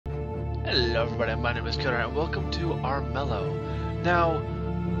Hello everybody, my name is Killer and welcome to Armello. Now,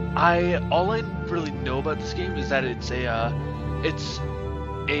 all I really know about this game is that it's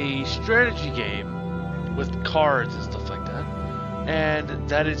a strategy game with cards and stuff like that, and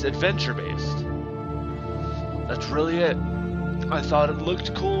that it's adventure based. That's really it. I thought it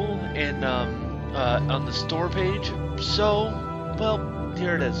looked cool in on the store page, so well,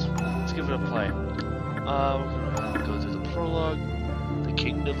 here it is. Let's give it a play. We're gonna go through the prologue. The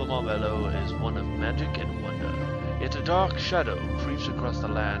kingdom of Armello is one of magic and wonder. Yet a dark shadow creeps across the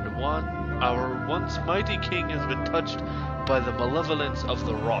land. Our once mighty king has been touched by the malevolence of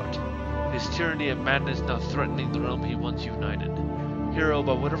the rot. His tyranny and madness now threatening the realm he once united. Hero,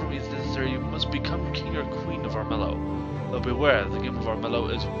 by whatever means necessary, you must become king or queen of Armello. Though beware, the game of Armello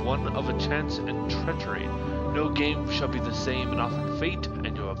is one of a chance and treachery. No game shall be the same, and often fate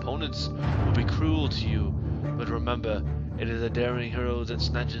and your opponents will be cruel to you. But remember, it is a daring hero that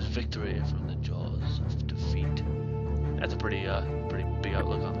snatches victory from the jaws of defeat. That's a pretty big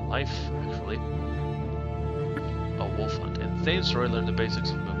outlook on life, actually. A wolf hunt. In Thane's story, learn the basics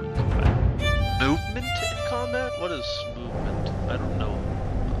of movement in combat. Movement in combat? What is movement? I don't know.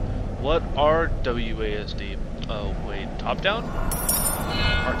 What are WASD? Oh, wait, top down?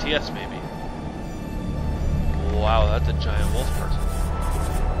 RTS, maybe. Wow, that's a giant wolf person.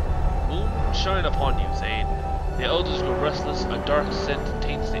 Moon shine upon you, Thane. The elders grow restless, a dark scent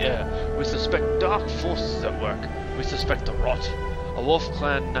taints the air. We suspect dark forces at work. We suspect the rot. A wolf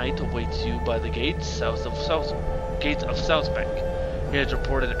clan knight awaits you by the gates of Southbank. He has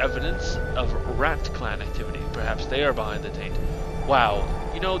reported evidence of rat clan activity. Perhaps they are behind the taint. Wow,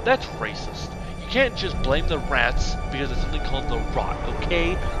 you know, that's racist. You can't just blame the rats because it's something called the rot,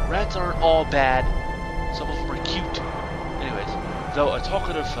 okay? Rats aren't all bad. Some of them are cute. Anyways, though a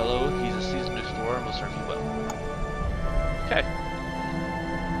talkative fellow, he's a seasoned explorer and will serve you well. Okay.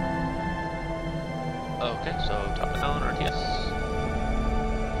 Okay, so top down RTS.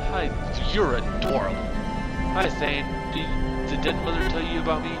 Hi, you're adorable. Hi, Thane. Did Dead Mother tell you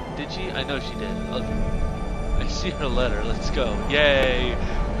about me? Did she? I know she did. I see her letter. Let's go. Yay!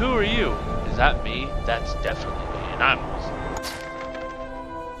 Who are you? Is that me? That's definitely me, and I'm awesome.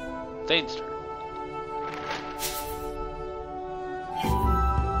 Thane's turn.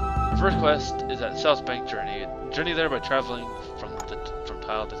 First quest is at Southbank Journey. Journey there by traveling from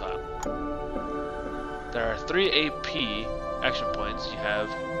tile to tile. There are 3 AP action points. You have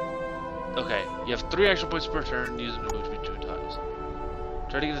 3 action points per turn. Use them to move between tiles.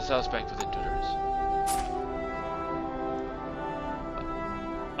 Try to get to Southbank within 2 turns.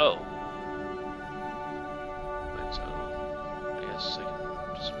 Oh. Wait, so I guess I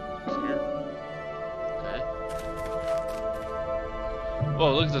can just move here. Okay.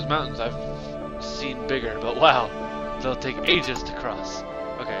 Whoa, look at those mountains. I've seen bigger, but wow, they'll take ages to cross.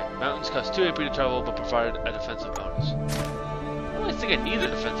 Okay, mountains cost 2 AP to travel, but provide a defensive bonus. I don't really think I need a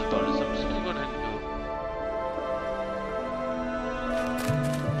defensive bonus. I'm just gonna go ahead and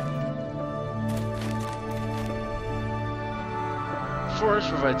go. Forest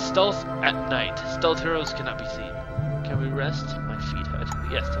provides stealth at night. Stealth heroes cannot be seen. Can we rest? My feet hurt.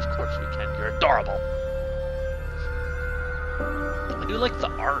 Yes, of course we can. You're adorable. I do like the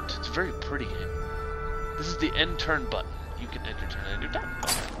art. It's very pretty. This is the end turn button. You can end your turn at any time.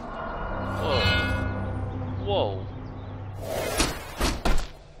 Whoa. Whoa.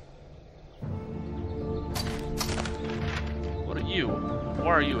 What are you? Why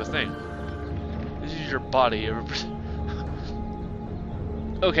are you a thing? This is your body.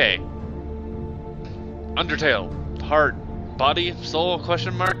 Okay. Undertale. Heart. Body. Soul?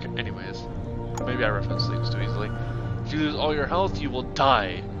 Question mark? Anyways. Maybe I reference things too easily. If you lose all your health, you will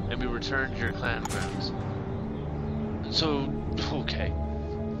die and be returned to your clan grounds. So, okay.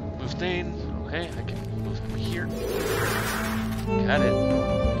 Move Thane. Okay, I can move him here. Got it.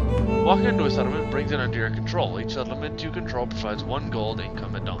 Walking into a settlement brings it under your control. Each settlement you control provides 1 gold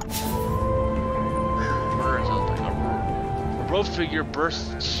income at dawn. A robed figure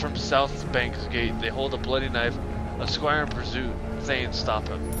bursts from Southbank's gate. They hold a bloody knife. A squire and pursue Thane stop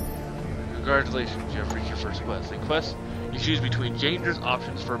him. Congratulations, you have reached your first quest. In quest, you choose between dangerous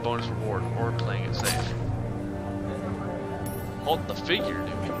options for a bonus reward or playing it safe. Hold the figure,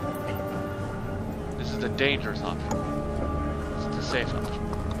 dude. This is the dangerous option. This is the safe option.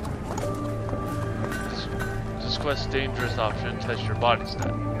 This quest's dangerous option tests your body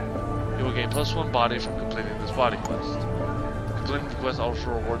stat. You will gain +1 body from completing this body quest. Completing the quest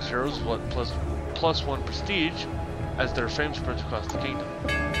also rewards heroes plus 1 prestige as their fame spreads across the kingdom.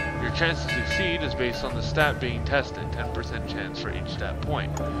 Your chance to succeed is based on the stat being tested, 10% chance for each stat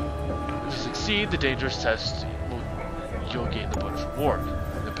point. If you succeed the dangerous test, you'll gain the bonus reward.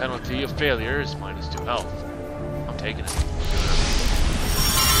 Penalty of failure is -2 health. I'm taking it.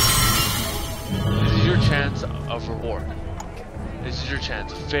 This is your chance of reward. This is your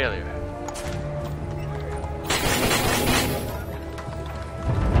chance of failure.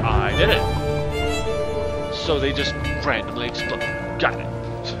 I did it! So they just randomly explode. Got it.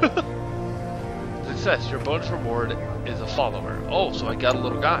 Success. Your bonus reward is a follower. Oh, so I got a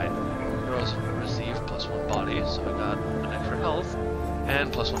little guy. Heroes receive +1 body, so I got an extra health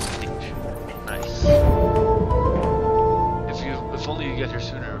and +1 prestige. Nice. If only you get here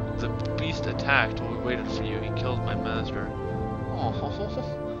sooner. The beast attacked while we waited for you. He killed my master.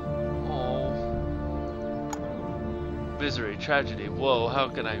 Oh. Misery, tragedy. Whoa, how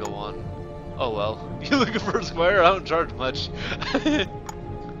can I go on? Oh well. You looking for a squire? I don't charge much.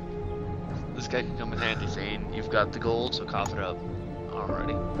 This guy can come in handy, saying you've got the gold, so cough it up.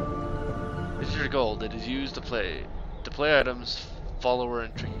 Alrighty. This is your gold. It is used to play items, follower,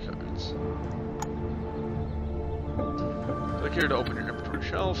 and trinket cards. Click here to open your inventory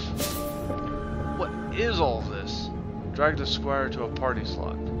shelf. What is all this? Drag the squire to a party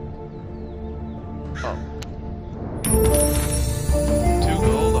slot. Oh. 2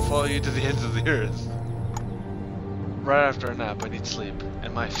 gold, I'll follow you to the ends of the earth. Right after a nap, I need sleep,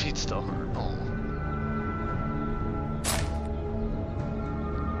 and my feet still hurt. Oh.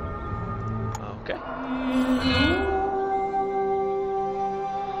 Okay.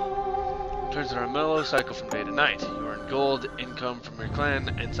 Turns to Armello, cycle from day to night. You earn gold, income from your clan,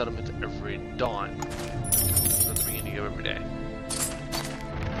 and settlement every dawn. So at the beginning of every day.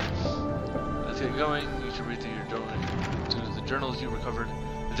 Let's get going. You should read through your journal. To the journals you recovered.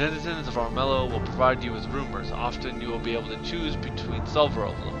 The denizens of Armello will provide you with rumors. Often you will be able to choose between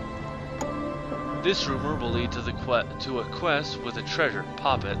several of them. This rumor will lead to a quest with a treasure,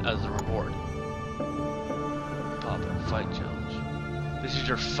 Poppet, as the reward. Poppet, fight challenge. This is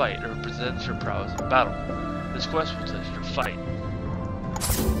your fight. It represents your prowess in battle. This quest will test your fight.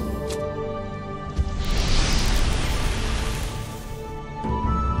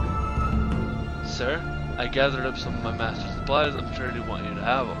 Sir, I gathered up some of my master's supplies. I'm sure he'd want you to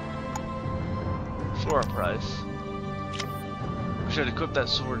have them. For a price. We should equip that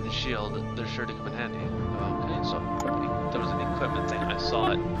sword and shield. They're sure to come in handy. Okay, so there was an equipment thing. I saw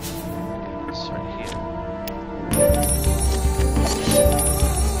it. It's right here.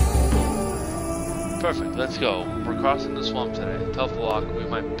 Perfect, let's go. We're crossing the swamp today. Tough walk, we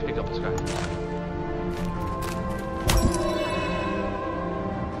might pick up a scratch.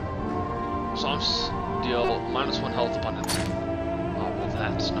 Swamps deal -1 health upon instant. Oh, well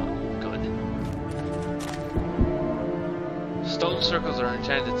that's not good. Stone circles are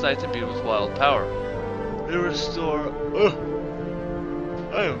enchanted sites imbued with wild power. They restore...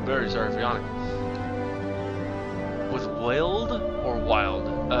 I am very sorry for yawning. With wild or wild?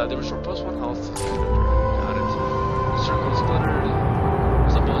 They restore +1 health. Got it. Circles glittered.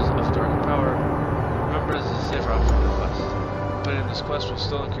 Symbols of dark power. Remember, this is a safer option for the quest. But in this quest will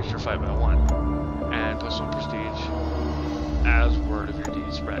still increase your fight by 1. And +1 prestige. As word of your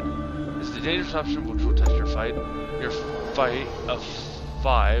deed spread. This is the dangerous option which will test your fight. Your fight of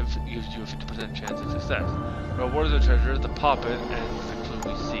 5 gives you a 50% chance of success. The reward of the treasure, the poppet, and the clue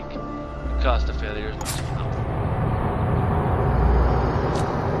we seek. The cost of failure is +1 health.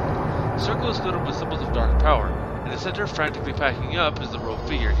 The circle is glittered with symbols of dark power. In the center, frantically packing up, is the robed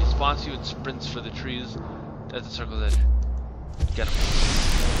figure. He spots you and sprints for the trees at the circle's edge. Get him.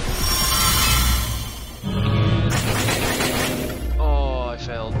 Oh, I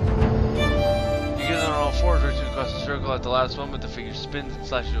failed. You get on all fours, reaching across the circle. At the last moment, the figure spins and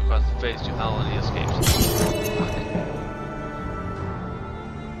slashes you across the face. You howl and he escapes.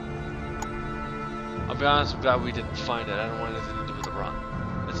 I'll be honest, I'm glad we didn't find it. I don't want anything to do with the run.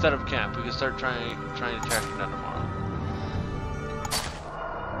 Instead of camp, we can start trying to track him down tomorrow.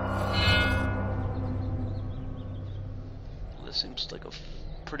 This seems like a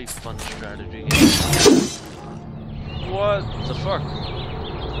pretty fun strategy game. What the fuck?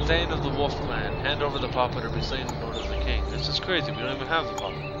 Thane of the Wolf Clan, hand over the puppet or be slain in order of the king. This is crazy, we don't even have the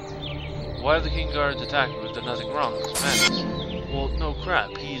puppet. Why have the king guards attacking? We've done nothing wrong, this is madness. Well, no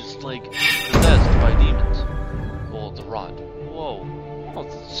crap, he's like possessed by demons. Well, the rod. Whoa. Oh,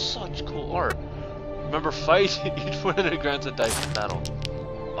 such cool art. Remember, fight? Each one of it grants a dice in battle.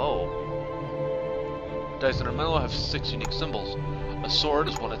 Oh. Dice in Armello have 6 unique symbols. A sword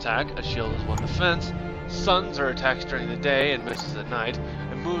is 1 attack, a shield is 1 defense, suns are attacks during the day and misses at night,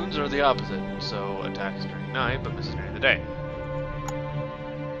 and moons are the opposite, so attacks during night but misses during the day.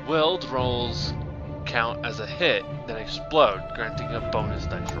 Willed rolls count as a hit, then explode, granting a bonus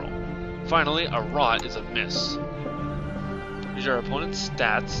dice roll. Finally, a rot is a miss. These are opponent's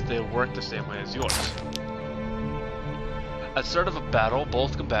stats. They work the same way as yours. At the start of a battle,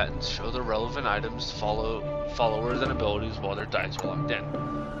 both combatants show their relevant items, followers, and abilities while their dice are locked in.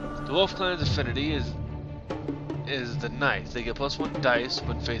 The Wolf Clan's affinity is the knight. They get +1 dice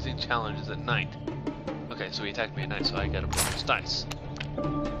when facing challenges at night. Okay, so he attacked me at night, so I get a bonus dice.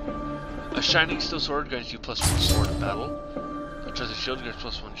 A shining steel sword grants you +1 sword in battle. A treasure shield grants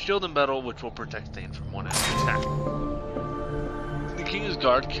 +1 shield in battle, which will protect Thane from one enemy attack. The King's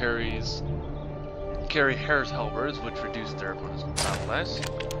Guard carry hare's halberds, which reduce their opponent's battle dice.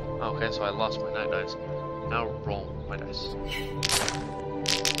 Okay, so I lost my knight dice. Now roll my dice.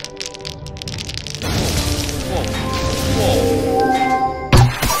 Whoa! Whoa!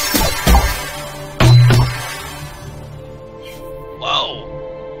 Whoa!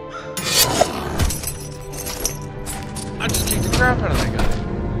 I just kicked the crap out of that guy.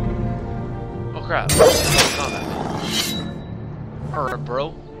 Oh crap! Combat. Alright,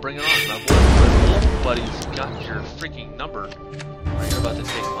 bro. Bring it on, my wolf buddies. Got your freaking number. Alright, you're about to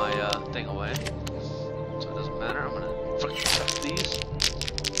take my thing away. So it doesn't matter. I'm gonna fucking chuck these.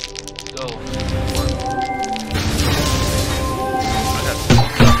 Go. I got this.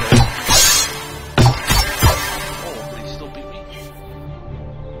 Oh, but he still beat me.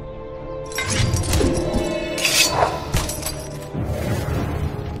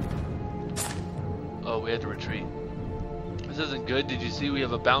 Oh, we had to retreat. This isn't good. Did you see we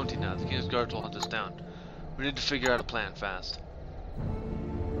have a bounty now? The King's Guards will hunt us down. We need to figure out a plan fast.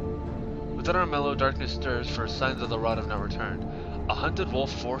 Within Armello, darkness stirs for signs of the Rod have not returned. A hunted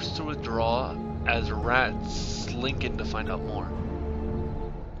wolf forced to withdraw as rats slink in to find out more.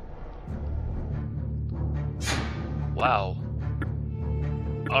 Wow.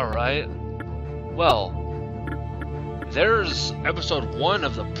 Alright. Well, there's episode 1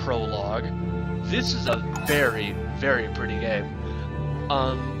 of the prologue. This is a very, very pretty game.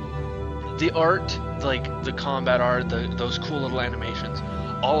 The art, like the combat art, those cool little animations,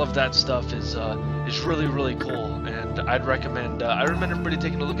 all of that stuff is really, really cool, and I'd recommend everybody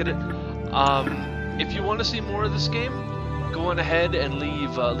taking a look at it. If you want to see more of this game, go on ahead and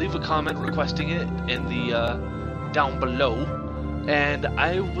leave a comment requesting it in the down below, and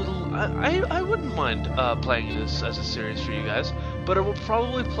I wouldn't mind playing this as a series for you guys, but I will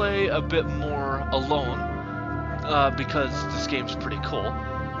probably play a bit more alone because this game's pretty cool.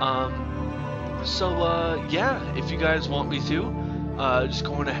 Yeah, if you guys want me to, just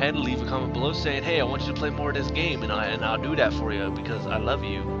go on ahead and leave a comment below saying, hey, I want you to play more of this game, and I'll do that for you because I love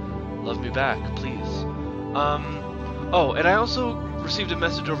you. Love me back, please. Oh, and I also received a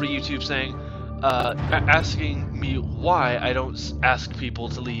message over YouTube saying, asking me why I don't ask people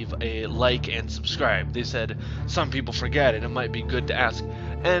to leave a like and subscribe. They said some people forget and it might be good to ask.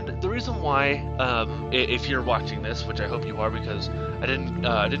 And the reason why, if you're watching this, which I hope you are because I didn't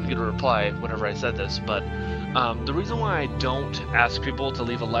get a reply whenever I said this, but the reason why I don't ask people to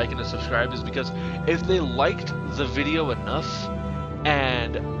leave a like and a subscribe is because if they liked the video enough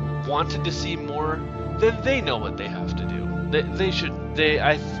and wanted to see more, then they know what they have to do.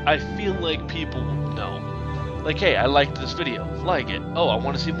 I feel like people know. Like, hey, I liked this video, like it. Oh, I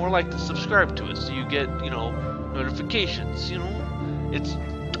want to see more like this, subscribe to it so you get, notifications,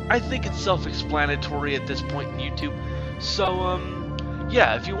 I think it's self-explanatory at this point in YouTube. So,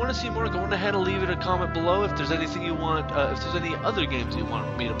 yeah, if you want to see more, go on ahead and leave it a comment below. If there's anything you want, if there's any other games you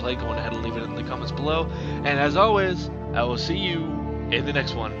want me to play, go on ahead and leave it in the comments below. And as always, I will see you in the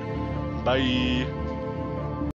next one. Bye!